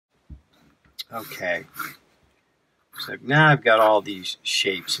Okay, so now I've got all these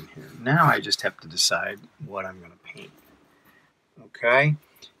shapes in here. Now I just have to decide what I'm going to paint. Okay,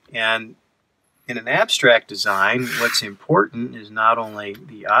 and in an abstract design, what's important is not only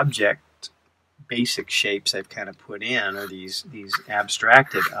the object basic shapes I've kind of put in, or these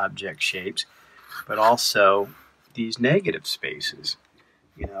abstracted object shapes, but also these negative spaces.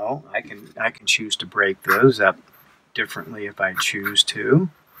 You know, I can choose to break those up differently if I choose to.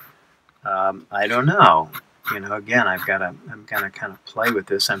 I don't know. You know, again, I'm gonna kind of play with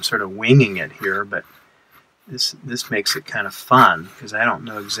this. I'm sort of winging it here, but this makes it kind of fun because I don't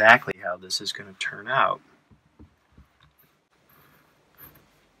know exactly how this is going to turn out.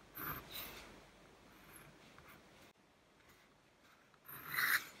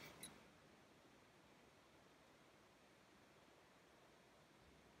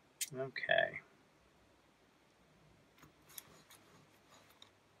 Okay.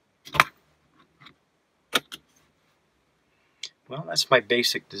 Well, that's my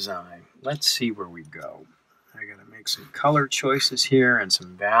basic design. Let's see where we go. I got to make some color choices here and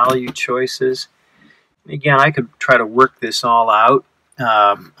some value choices. Again, I could try to work this all out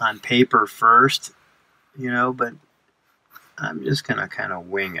on paper first, you know, but I'm just going to kind of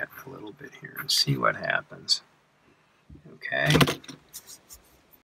wing it a little bit here and see what happens. Okay.